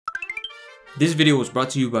This video was brought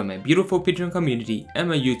to you by my beautiful Patreon community and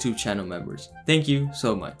my YouTube channel members. Thank you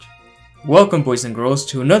so much. Welcome boys and girls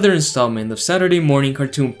to another installment of Saturday morning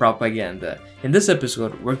cartoon propaganda. In this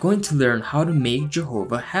episode, we're going to learn how to make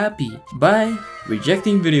Jehovah happy by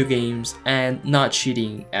rejecting video games and not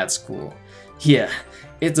cheating at school. Yeah,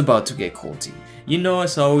 it's about to get culty. You know,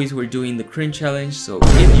 as always, we're doing the cringe challenge, so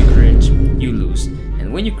if you cringe, you lose.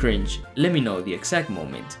 And when you cringe, let me know the exact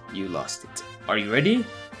moment you lost it. Are you ready?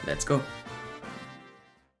 Let's go.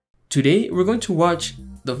 Today, we're going to watch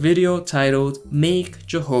the video titled Make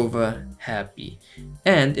Jehovah Happy,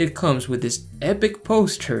 and it comes with this epic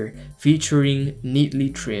poster featuring neatly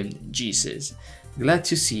trimmed Jesus. Glad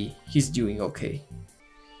to see he's doing okay.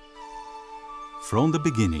 From the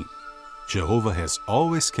beginning, Jehovah has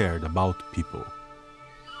always cared about people.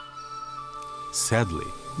 Sadly,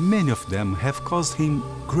 many of them have caused him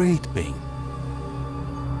great pain.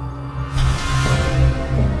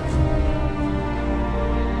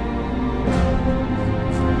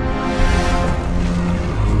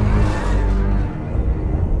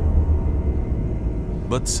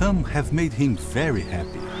 But some have made him very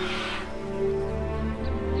happy.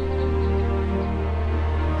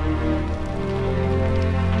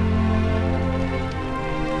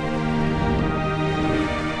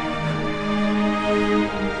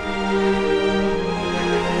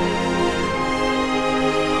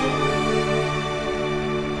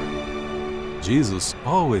 Jesus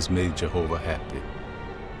always made Jehovah happy.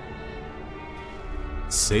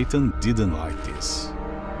 Satan didn't like this.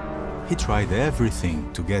 He tried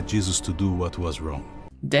everything to get Jesus to do what was wrong.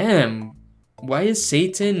 Damn, why is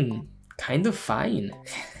Satan kind of fine?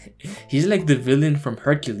 He's like the villain from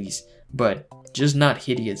Hercules, but just not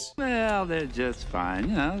hideous. Well, they're just fine,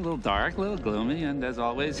 you know, a little dark, a little gloomy, and as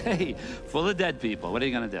always, hey, full of dead people. What are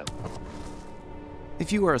you gonna do?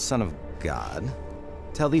 If you are a son of God,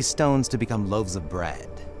 tell these stones to become loaves of bread.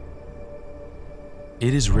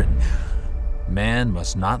 It is written, man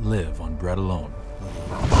must not live on bread alone.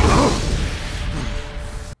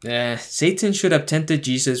 Satan should have tempted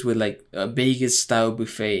Jesus with like a Vegas style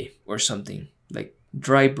buffet or something. Like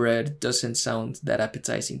dry bread doesn't sound that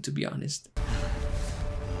appetizing, to be honest.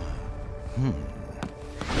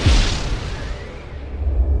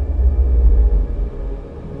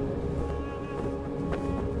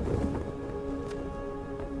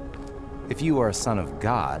 If you are a son of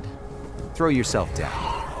God, throw yourself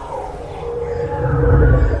down.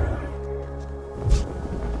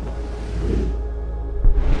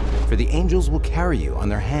 For the angels will carry you on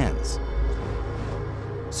their hands,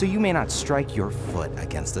 so you may not strike your foot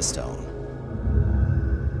against a stone.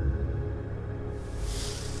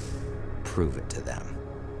 Prove it to them.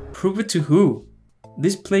 Prove it to who?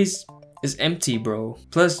 This place is empty, bro.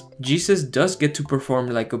 Plus, Jesus does get to perform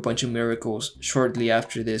like a bunch of miracles shortly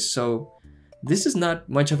after this, so this is not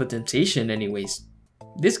much of a temptation anyways.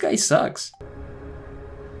 This guy sucks.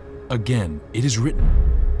 Again, it is written,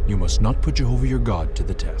 you must not put Jehovah your God to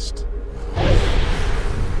the test.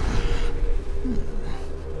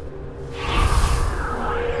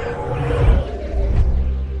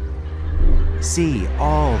 See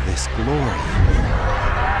all this glory.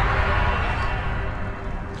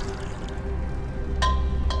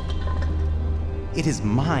 It is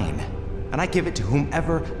mine, and I give it to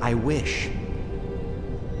whomever I wish.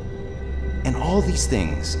 And all these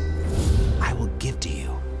things I will give to you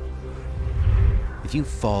if you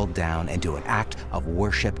fall down and do an act of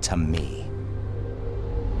worship to me.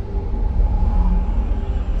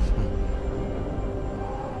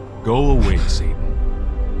 Go away, Satan.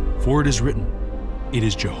 For it is written, it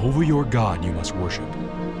is Jehovah your God you must worship,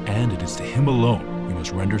 and it is to him alone you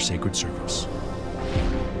must render sacred service.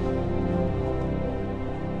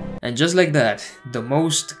 And just like that, the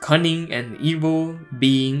most cunning and evil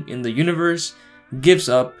being in the universe gives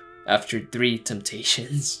up after 3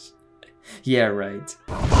 temptations. Yeah, right.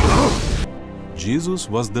 Jesus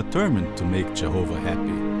was determined to make Jehovah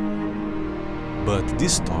happy. But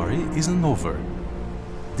this story isn't over.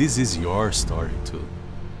 This is your story too.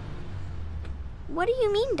 What do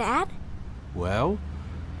you mean, Dad? Well,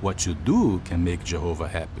 what you do can make Jehovah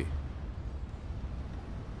happy.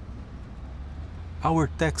 Our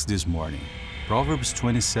text this morning, Proverbs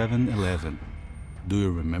 27:11. Do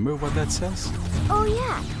you remember what that says? Oh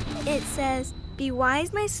yeah, it says, "Be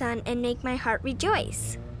wise, my son, and make my heart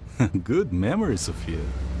rejoice." Good memory, Sophia.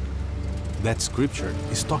 That scripture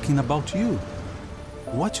is talking about you.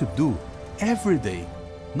 What you do every day,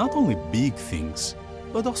 not only big things,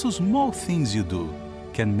 but also small things you do,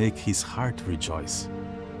 can make his heart rejoice.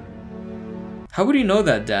 How would you know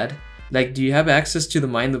that, Dad? Like, do you have access to the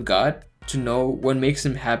mind of God to know what makes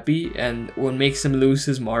him happy and what makes him lose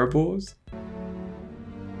his marbles?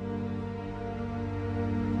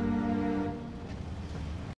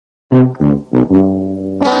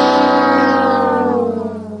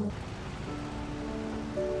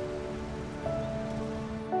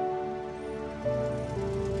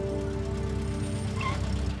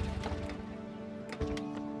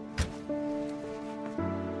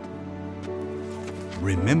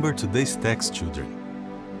 Remember today's text, children.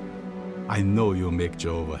 I know you'll make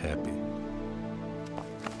Jehovah happy.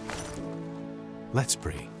 Let's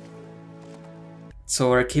pray.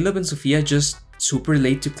 So are Caleb and Sophia just super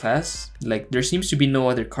late to class? Like, there seems to be no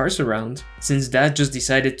other cars around, since Dad just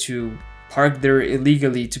decided to park there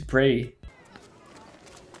illegally to pray.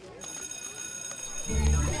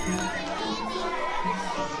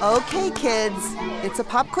 Okay, kids, it's a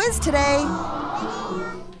pop quiz today.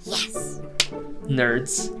 Yes!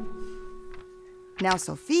 Nerds. Now,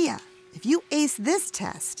 Sophia, if you ace this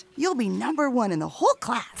test, you'll be #1 in the whole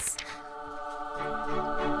class.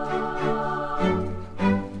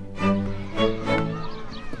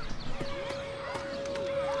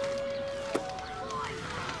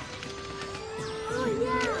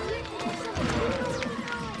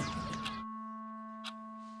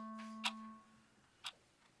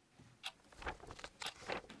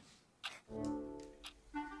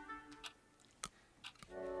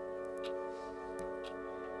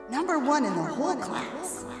 #1 in the whole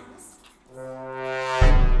class.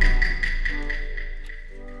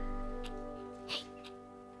 Hey,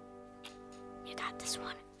 you got this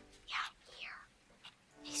one? Yeah, here.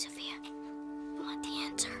 Hey, Sophia, you want the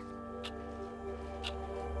answer?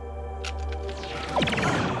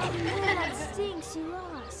 That stinks, you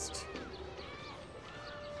lost.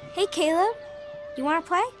 Hey, Caleb, you want to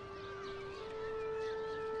play?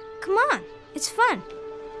 Come on, it's fun.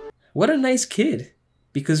 What a nice kid.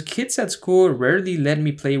 Because kids at school rarely let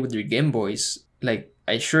me play with their Game Boys. Like,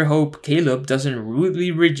 I sure hope Caleb doesn't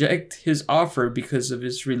rudely reject his offer because of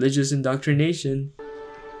his religious indoctrination.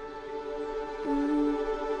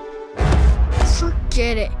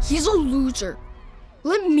 Forget it. He's a loser.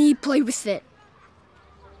 Let me play with it.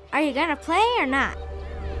 Are you gonna play or not?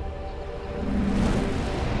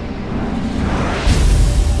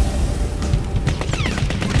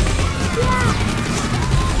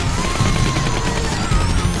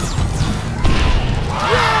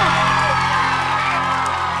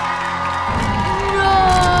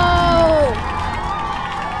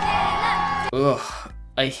 Ugh,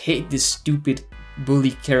 I hate this stupid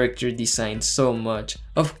bully character design so much.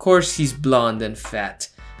 Of course he's blonde and fat,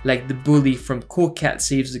 like the bully from Cool Cat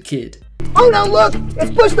Saves the Kid. Oh no, look!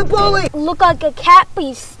 It's Push the Bully! Look like a cat, but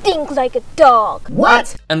you stink like a dog.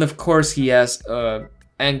 What? And of course he has a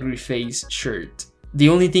angry face shirt. The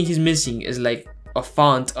only thing he's missing is like a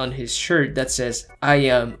font on his shirt that says, I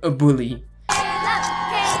am a bully.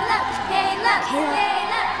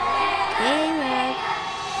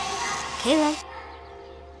 Caleb,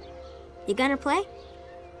 you gonna play?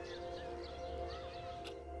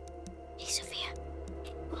 Hey, Sophia,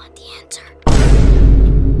 you want the answer?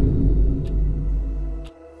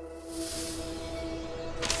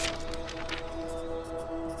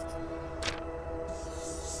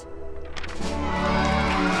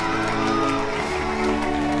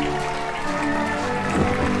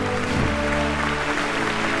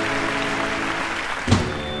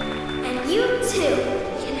 And you too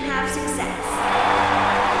can have success.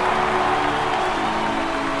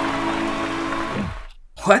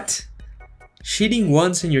 What? Cheating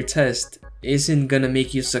once in your test isn't gonna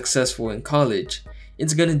make you successful in college.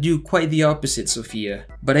 It's gonna do quite the opposite, Sophia.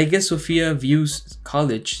 But I guess Sophia views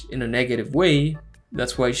college in a negative way.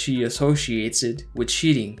 That's why she associates it with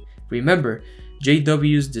cheating. Remember,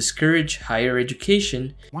 JWs discourage higher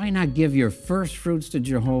education. Why not give your first fruits to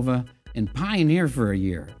Jehovah and pioneer for a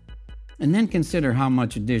year, and then consider how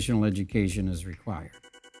much additional education is required?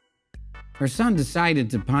 Her son decided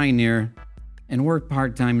to pioneer and work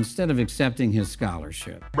part-time instead of accepting his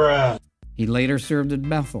scholarship. Bruh. He later served at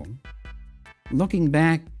Bethel. Looking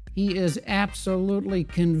back, he is absolutely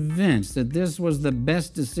convinced that this was the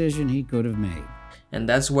best decision he could have made. And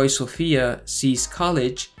that's why Sophia sees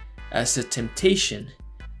college as a temptation,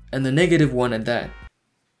 and a negative one at that.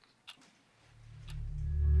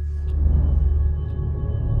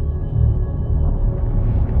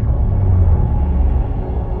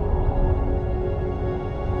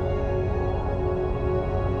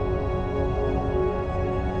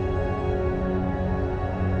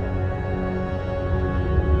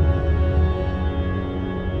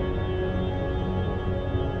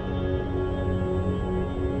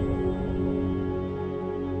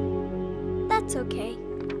 That's okay.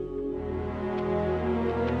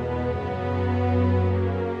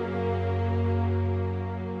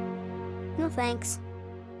 No thanks.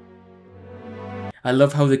 I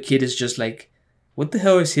love how the kid is just like, what the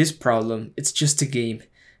hell is his problem? It's just a game.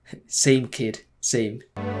 Same kid, same.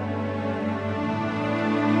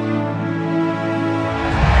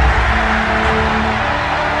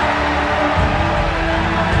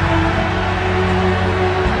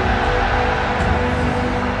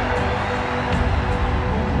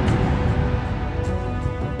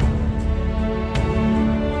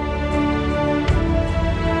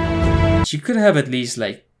 She could have at least,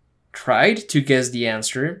 like, tried to guess the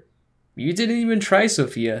answer. You didn't even try,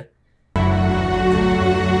 Sophia.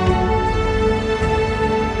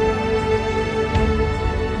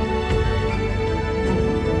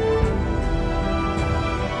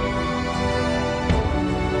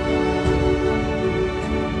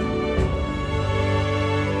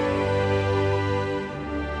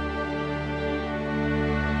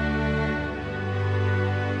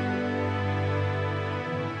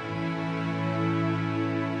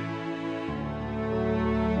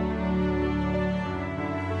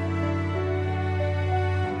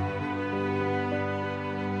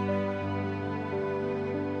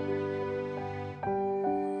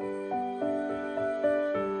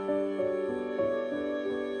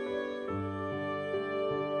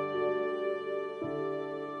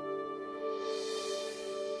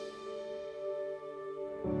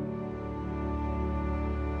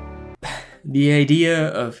 The idea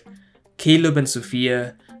of Caleb and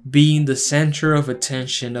Sophia being the center of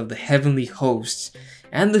attention of the heavenly hosts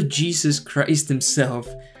and of Jesus Christ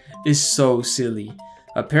himself is so silly.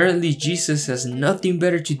 Apparently Jesus has nothing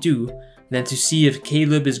better to do than to see if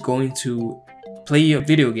Caleb is going to play a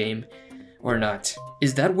video game or not.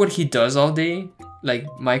 Is that what he does all day? Like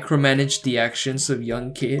micromanage the actions of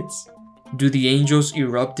young kids? Do the angels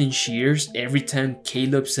erupt in cheers every time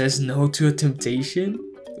Caleb says no to a temptation?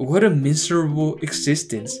 What a miserable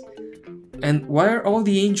existence. And why are all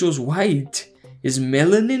the angels white? Is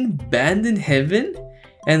melanin banned in heaven?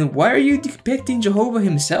 And why are you depicting Jehovah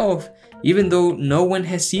himself, even though no one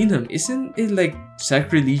has seen him? Isn't it like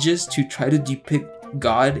sacrilegious to try to depict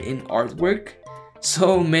God in artwork?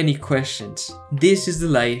 So many questions. This is the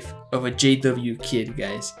life of a JW kid,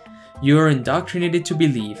 guys. You are indoctrinated to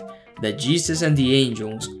believe that Jesus and the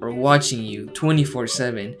angels are watching you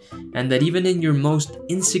 24/7, and that even in your most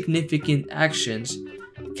insignificant actions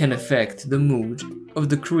can affect the mood of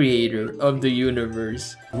the creator of the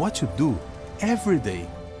universe. What you do every day,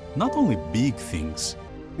 not only big things,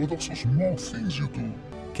 but also small things you do,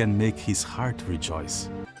 can make his heart rejoice.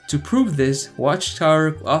 To prove this,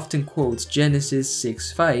 Watchtower often quotes Genesis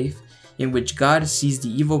 6:5, in which God sees the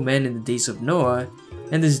evil man in the days of Noah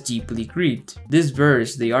and is deeply grieved. This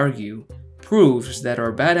verse, they argue, proves that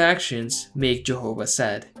our bad actions make Jehovah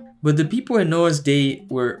sad. But the people in Noah's day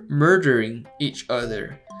were murdering each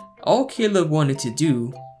other. All Caleb wanted to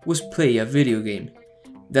do was play a video game.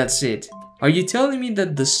 That's it. Are you telling me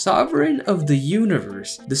that the sovereign of the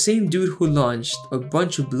universe, the same dude who launched a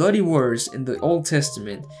bunch of bloody wars in the Old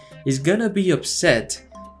Testament, is gonna be upset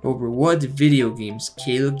over what video games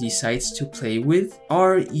Caleb decides to play with?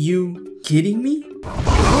 Are you kidding me?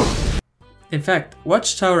 In fact,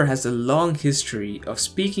 Watchtower has a long history of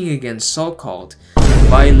speaking against so-called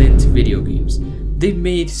violent video games. They've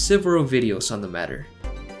made several videos on the matter.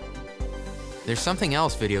 There's something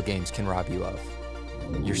else video games can rob you of.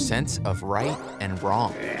 Your sense of right and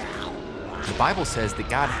wrong. The Bible says that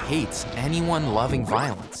God hates anyone loving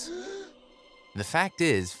violence. The fact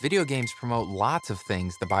is, video games promote lots of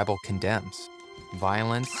things the Bible condemns.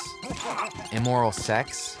 Violence, immoral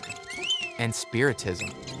sex, and spiritism.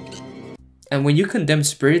 And when you condemn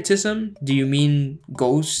spiritism, do you mean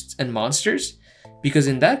ghosts and monsters? Because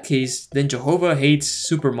in that case, then Jehovah hates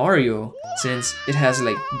Super Mario, since it has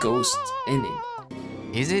like ghosts in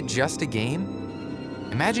it. Is it just a game?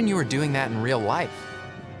 Imagine you were doing that in real life.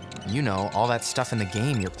 You know, all that stuff in the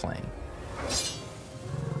game you're playing.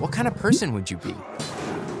 What kind of person would you be?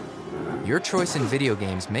 Your choice in video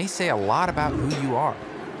games may say a lot about who you are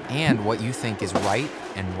and what you think is right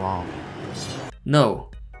and wrong. No,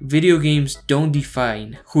 video games don't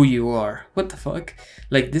define who you are. What the fuck?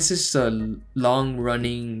 Like, this is a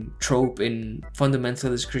long-running trope in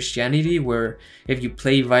fundamentalist Christianity where if you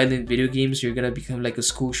play violent video games, you're gonna become like a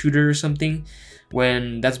school shooter or something,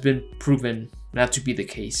 when that's been proven not to be the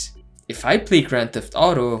case. If I play Grand Theft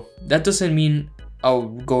Auto, that doesn't mean I'll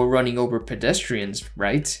go running over pedestrians,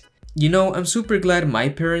 right? You know, I'm super glad my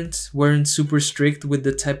parents weren't super strict with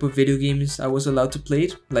the type of video games I was allowed to play.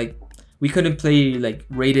 Like, we couldn't play like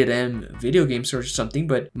rated M video games or something,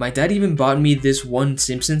 but my dad even bought me this one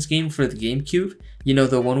Simpsons game for the GameCube. You know,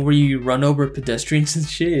 the one where you run over pedestrians and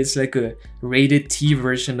shit. It's like a rated T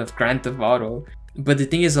version of Grand Theft Auto. But the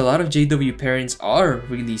thing is, a lot of JW parents are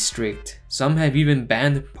really strict. Some have even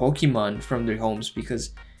banned Pokemon from their homes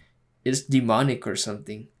because it's demonic or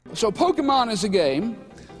something. So Pokemon is a game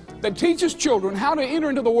that teaches children how to enter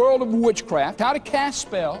into the world of witchcraft, how to cast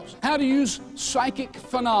spells, how to use psychic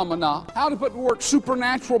phenomena, how to put to work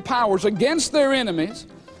supernatural powers against their enemies,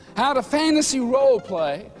 how to fantasy role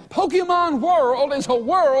play. Pokemon world is a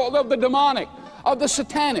world of the demonic, of the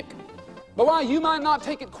satanic. But while you might not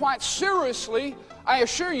take it quite seriously, I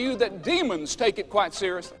assure you that demons take it quite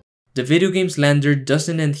seriously. The video game slander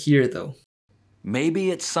doesn't end here though. Maybe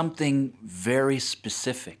it's something very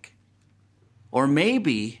specific. Or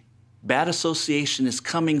maybe bad association is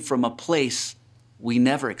coming from a place we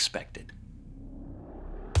never expected.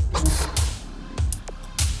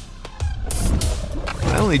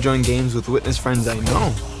 I only join games with witness friends I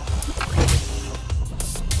know.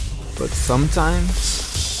 But sometimes,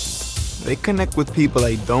 they connect with people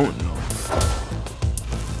I don't know.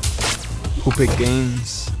 Who pick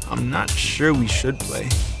games I'm not sure we should play.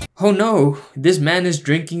 Oh no, this man is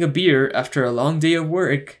drinking a beer after a long day of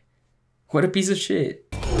work. What a piece of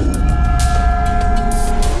shit.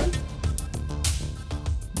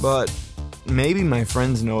 But maybe my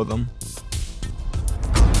friends know them.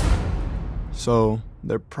 So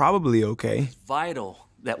they're probably okay. It's vital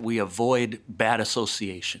that we avoid bad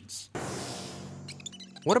associations.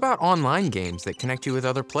 What about online games that connect you with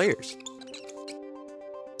other players?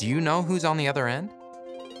 Do you know who's on the other end?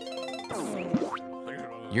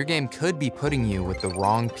 Your game could be putting you with the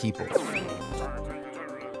wrong people.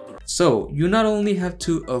 So, you not only have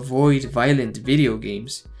to avoid violent video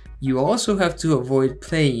games, you also have to avoid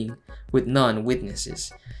playing with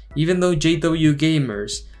non-witnesses. Even though JW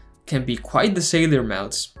gamers can be quite the sailor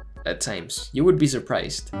mouths at times, you would be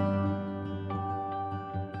surprised.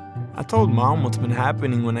 I told Mom what's been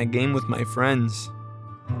happening when I game with my friends.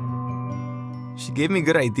 She gave me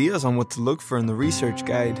good ideas on what to look for in the research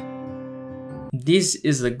guide. This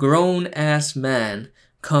is a grown-ass man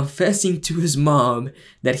confessing to his mom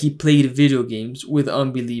that he played video games with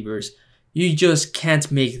unbelievers. You just can't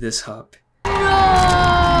make this up.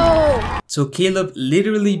 No! So Caleb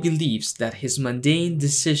literally believes that his mundane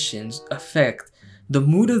decisions affect the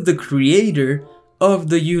mood of the creator of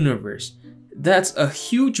the universe. That's a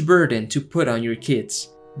huge burden to put on your kids.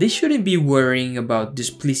 They shouldn't be worrying about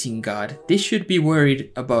displeasing God. They should be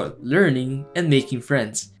worried about learning and making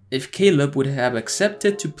friends. If Caleb would have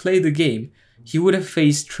accepted to play the game, he would have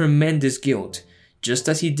faced tremendous guilt, just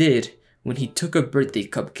as he did when he took a birthday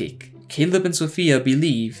cupcake. Caleb and Sophia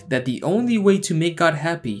believe that the only way to make God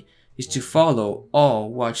happy is to follow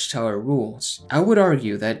all Watchtower rules. I would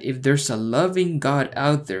argue that if there's a loving God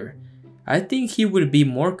out there, I think he would be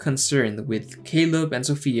more concerned with Caleb and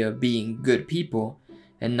Sophia being good people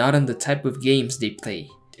and not on the type of games they play.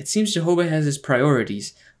 It seems Jehovah has his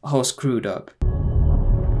priorities all screwed up.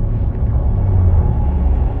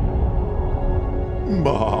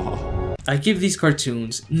 I give these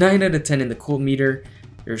cartoons 9 out of 10 in the cult meter.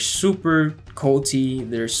 They're super culty,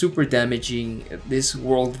 they're super damaging. This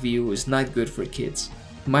worldview is not good for kids.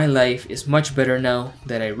 My life is much better now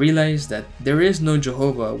that I realize that there is no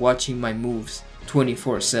Jehovah watching my moves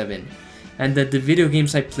 24/7 and that the video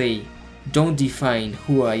games I play don't define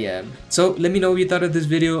who I am. So let me know what you thought of this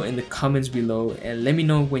video in the comments below, and let me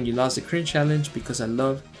know when you lost the cringe challenge because I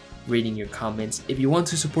love reading your comments. If you want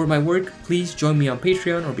to support my work, please join me on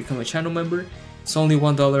Patreon or become a channel member. It's only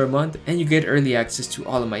 $1 a month and you get early access to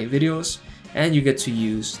all of my videos and you get to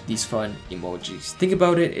use these fun emojis. Think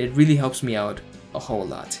about it, it really helps me out a whole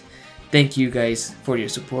lot. Thank you guys for your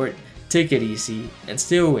support. Take it easy and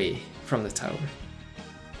stay away from the tower.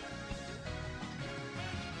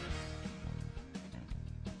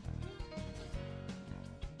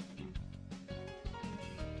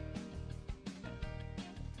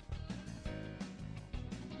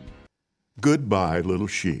 Goodbye, little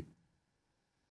sheep.